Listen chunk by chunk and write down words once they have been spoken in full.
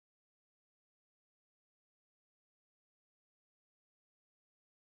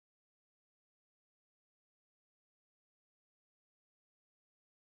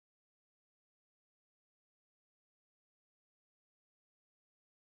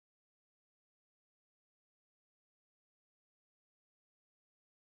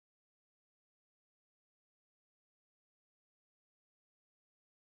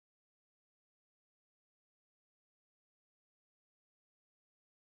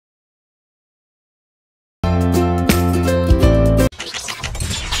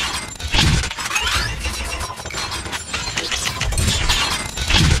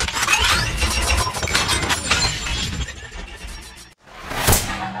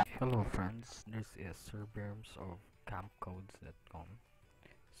Hello friends, this is Sir Berms of campcodes.com.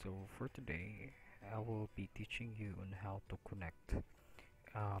 So for today, I will be teaching you on how to connect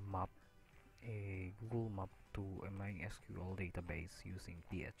a Google map to a MySQL database using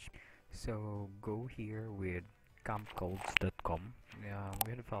PHP. So go here with campcodes.com. We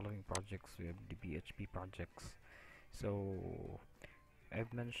have the following projects. We have the PHP projects. So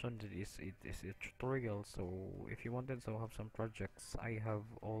I've mentioned it is a tutorial, so if you wanted to have some projects, I have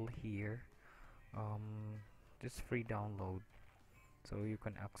all here. This free download, so you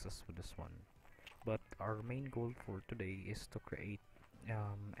can access with this one. But our main goal for today is to create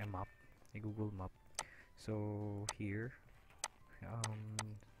a map, a Google map. So here, um,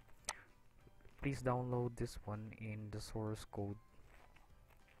 please download this one in the source code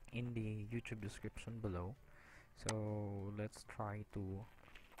in the YouTube description below. So let's try to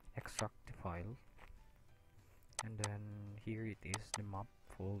extract the file, and then here it is, the map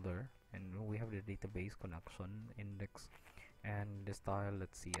folder, and we have the database connection index and the style,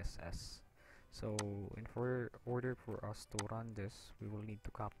 let's CSS. So in order for us to run this, we will need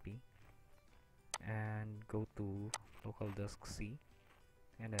to copy and go to local disk C,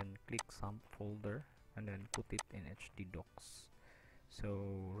 and then click SAMP folder and then put it in HD docs.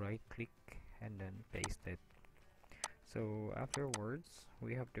 So right click and then paste it. So afterwards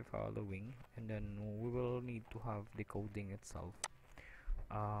we have the following, and then we will need to have the coding itself.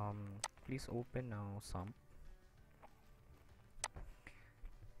 Please open now SAMP,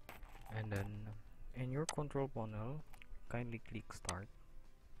 and then in your control panel kindly click start,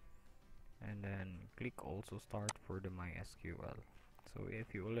 and then click also start for the MySQL. So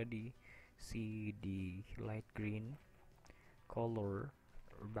if you already see the light green color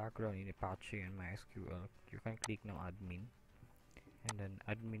or background in Apache and MySQL, you can click now admin, and then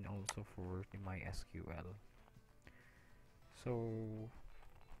admin also for the MySQL. So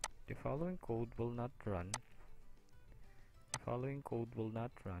the following code will not run. The following code will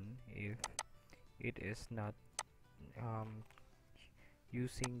not run if it is not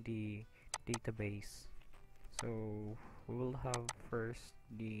using the database. So we will have first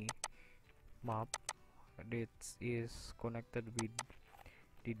the map that is connected with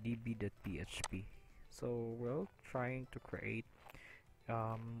the db.php. So we're trying to create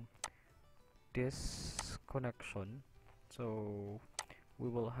this connection. So we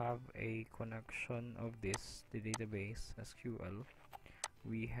will have a connection of this, the database SQL.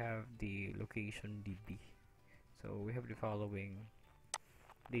 We have the location db. So we have the following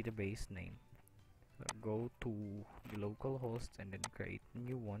database name. So go to the local host and then create a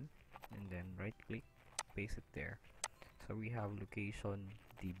new one, and then right click, paste it there. So we have location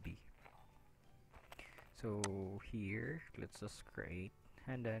db. So here let's just create,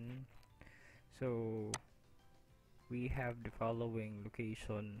 and then so we have the following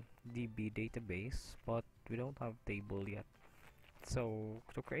location db database, but we don't have table yet. So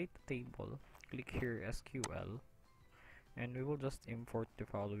to create the table, click here SQL, and we will just import the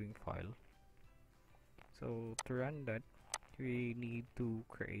following file. So to run that, we need to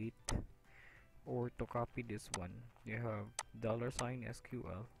create or to copy this one. You have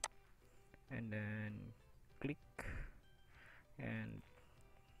 $SQL, and then click and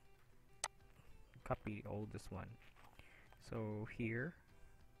copy all this one. So here,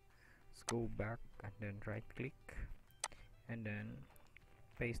 let's go back and then right click and then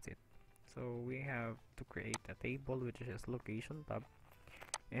paste it. So we have to create a table which is location tab,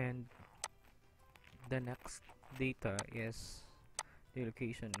 and the next data is the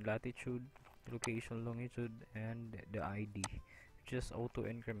location latitude, location longitude, and the ID, which is auto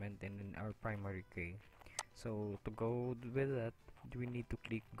increment in our primary key. So to go with that, we need to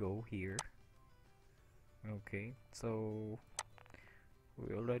click go here. Okay, so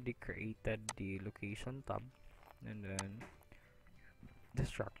we already created the location tab and then the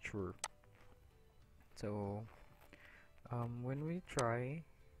structure. So when we try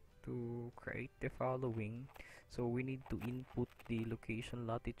to create the following, so we need to input the location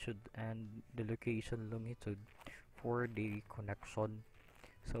latitude and the location longitude for the connection.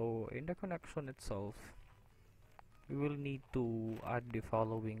 So in the connection itself, we will need to add the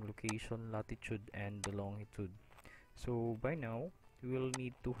following location latitude and the longitude. So by now we will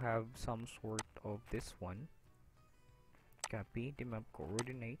need to have some sort of this one. Copy the map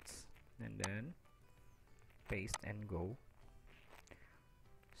coordinates and then paste and go.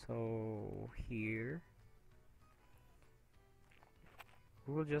 So here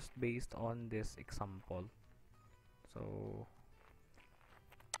we will just based on this example. So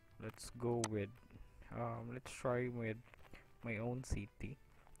let's go with let's try with my own city.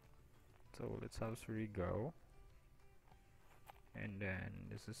 So let's have Surigao, and then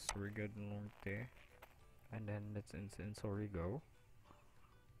this is Surigao del Norte, and then that's in Surigao.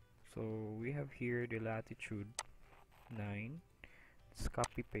 So we have here the latitude 9. Let's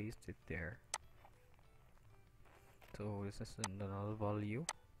copy paste it there. So this is the null value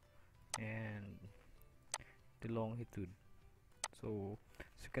and the longitude. So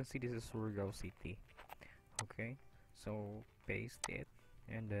as you can see, this is Surigao City. Okay, so paste it,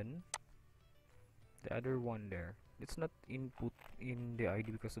 and then the other one there, it's not input in the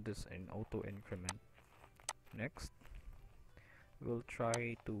ID because it is an auto increment. Next, we'll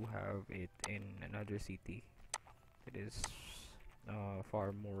try to have it in another city. It is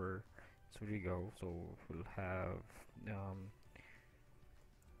far more Surigao, so we'll have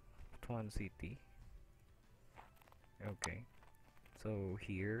one city. Okay, so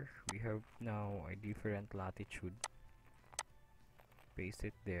here we have now a different latitude. Paste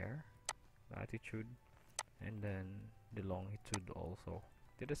it there, latitude, and then the longitude also.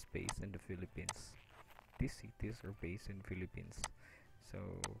 It is based in the Philippines. These cities are based in Philippines.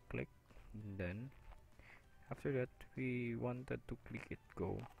 So click, and then after that we wanted to click it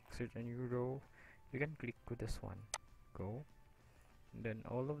go. Search a new row. You can click with this one, go. And then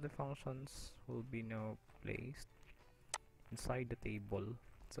all of the functions will be now placed inside the table.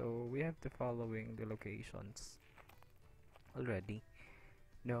 So we have the following the locations already.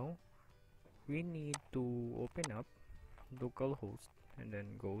 Now we need to open up localhost and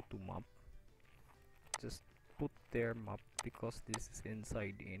then go to map. Just put their map because this is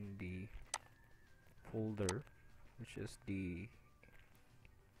inside in the folder, which is the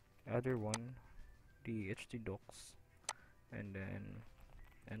other one, the htdocs, and then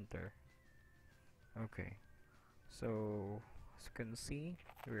enter. Okay, so as you can see,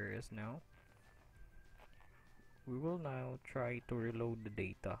 where is now we will now try to reload the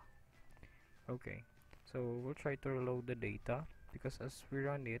data. Okay, so we'll try to reload the data because as we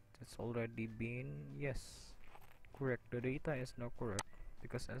run it, it's already been, yes, correct. The data is now correct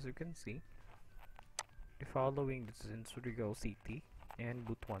because as you can see, the following, this is in Surigao City and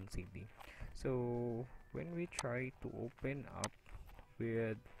Butuan City. So when we try to open up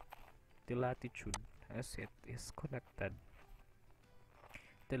with the latitude as it is connected,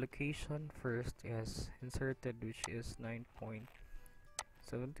 the location first is inserted, which is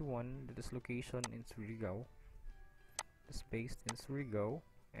 9.71. That is location in Surigao. It's based in Surigao,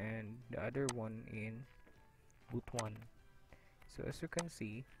 and the other one in Butuan. So as you can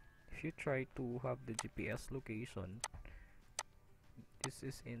see, if you try to have the GPS location, this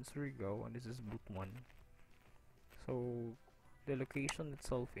is in Surigao and this is Butuan. So the location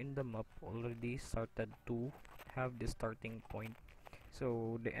itself in the map already started to have the starting point.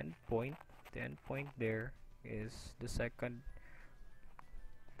 So the end point there is the second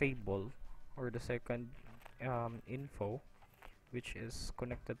table or the second info, which is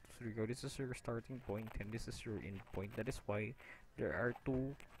connected to Surigao. This is your starting point and this is your end point. That is why there are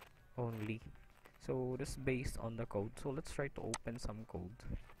two only. So this is based on the code. So let's try to open some code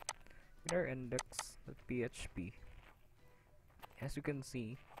with our index.php. As you can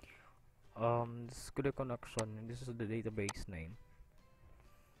see, this is the connection and this is the database name.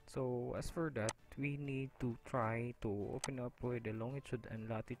 So as for that, we need to try to open up with the longitude and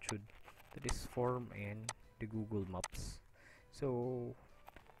latitude that is formed in the Google Maps. So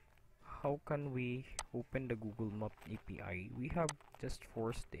how can we open the Google Map API? We have just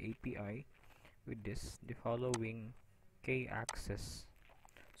forced the API with this, the following k-access.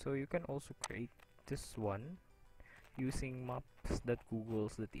 So you can also create this one using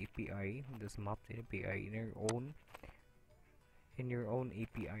maps.googles.api, this maps API in your own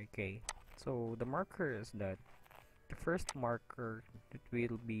API key. So the marker is that the first marker that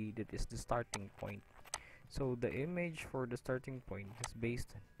will be, that is the starting point. So the image for the starting point is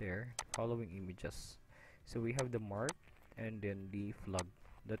based there, the following images. So we have the mark and then the flag.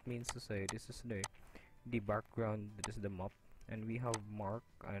 That means to say this is the background, that is the map, and we have mark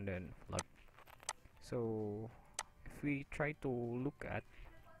and then flag. So if we try to look at,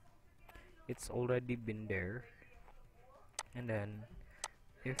 it's already been there. And then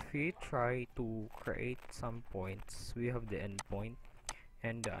if we try to create some points, we have the endpoint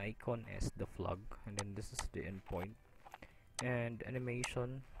and the icon is the flag, and then this is the endpoint, and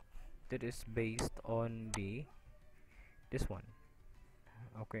animation that is based on this one.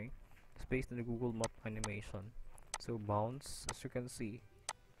 Okay, it's based on the Google Map animation. So bounce, as you can see,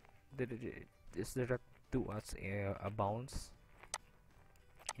 that it is direct to us a bounce,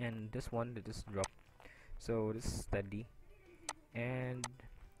 and this one that is drop. So this is steady, and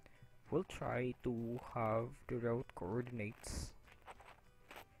we'll try to have the route coordinates.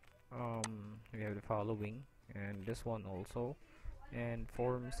 We have the following and this one also. and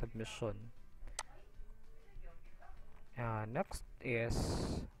form submission. Next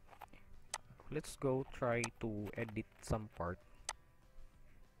is, let's go try to edit some part.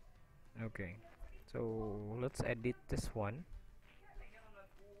 Okay, so let's edit this one,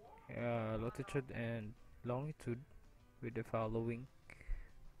 latitude and longitude, with the following.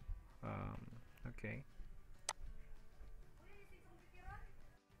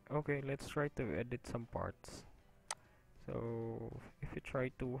 Okay, let's try to edit some parts. So if you try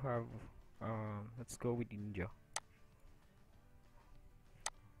to have, let's go with India.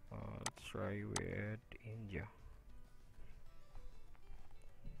 Let's try with India.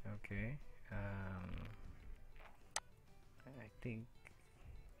 Okay, I think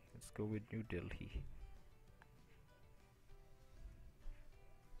let's go with New Delhi.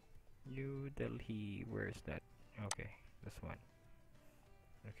 New Delhi, where is that? Okay, this one.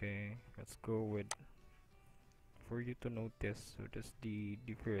 Okay, let's go with, for you to notice, so that's the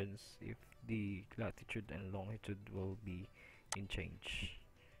difference if the latitude and longitude will be in change.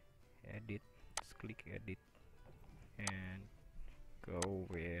 Edit, let's click edit and go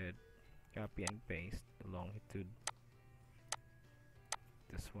with copy and paste the longitude,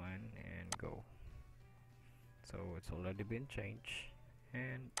 this one, and go. So it's already been changed,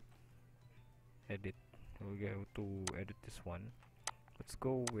 and edit, we'll go to edit this one. Let's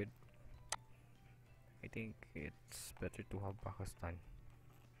go with, I think it's better to have Pakistan.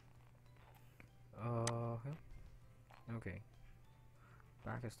 Okay,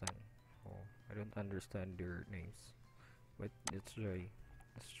 Pakistan. Oh, I don't understand their names, but let's try.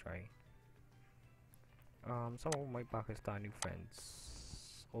 Some of my Pakistani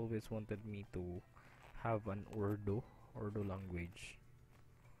friends always wanted me to have an Urdu language.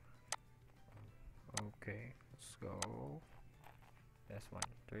 Okay, let's go. That's one,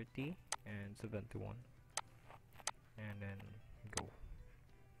 30 and 71, and then go.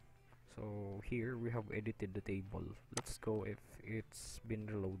 So here we have edited the table. Let's go if it's been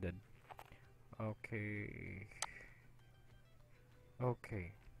reloaded. Okay.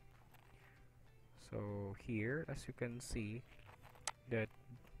 Okay. So here, as you can see, that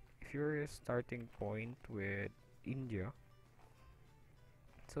if you're a starting point with India,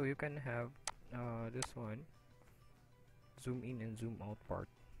 so you can have this one, zoom in and zoom out part.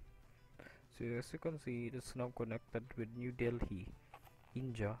 So as you can see, it's now connected with New Delhi,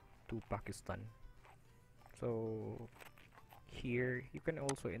 India to Pakistan. So here you can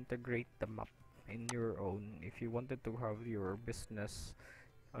also integrate the map in your own if you wanted to have your business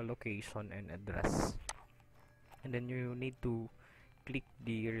location and address, and then you need to click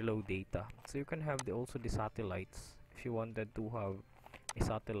the reload data. So you can have also the satellites if you wanted to have a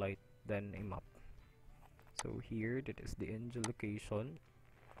satellite then a map. So here, that is the angel location,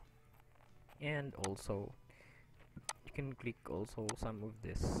 and also you can click also some of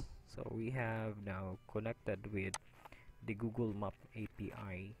this. So we have now connected with the Google Map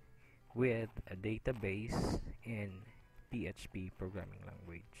API with a database in PHP programming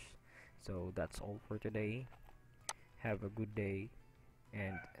language. So that's all for today. Have a good day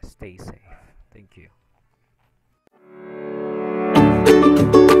and stay safe. Thank you.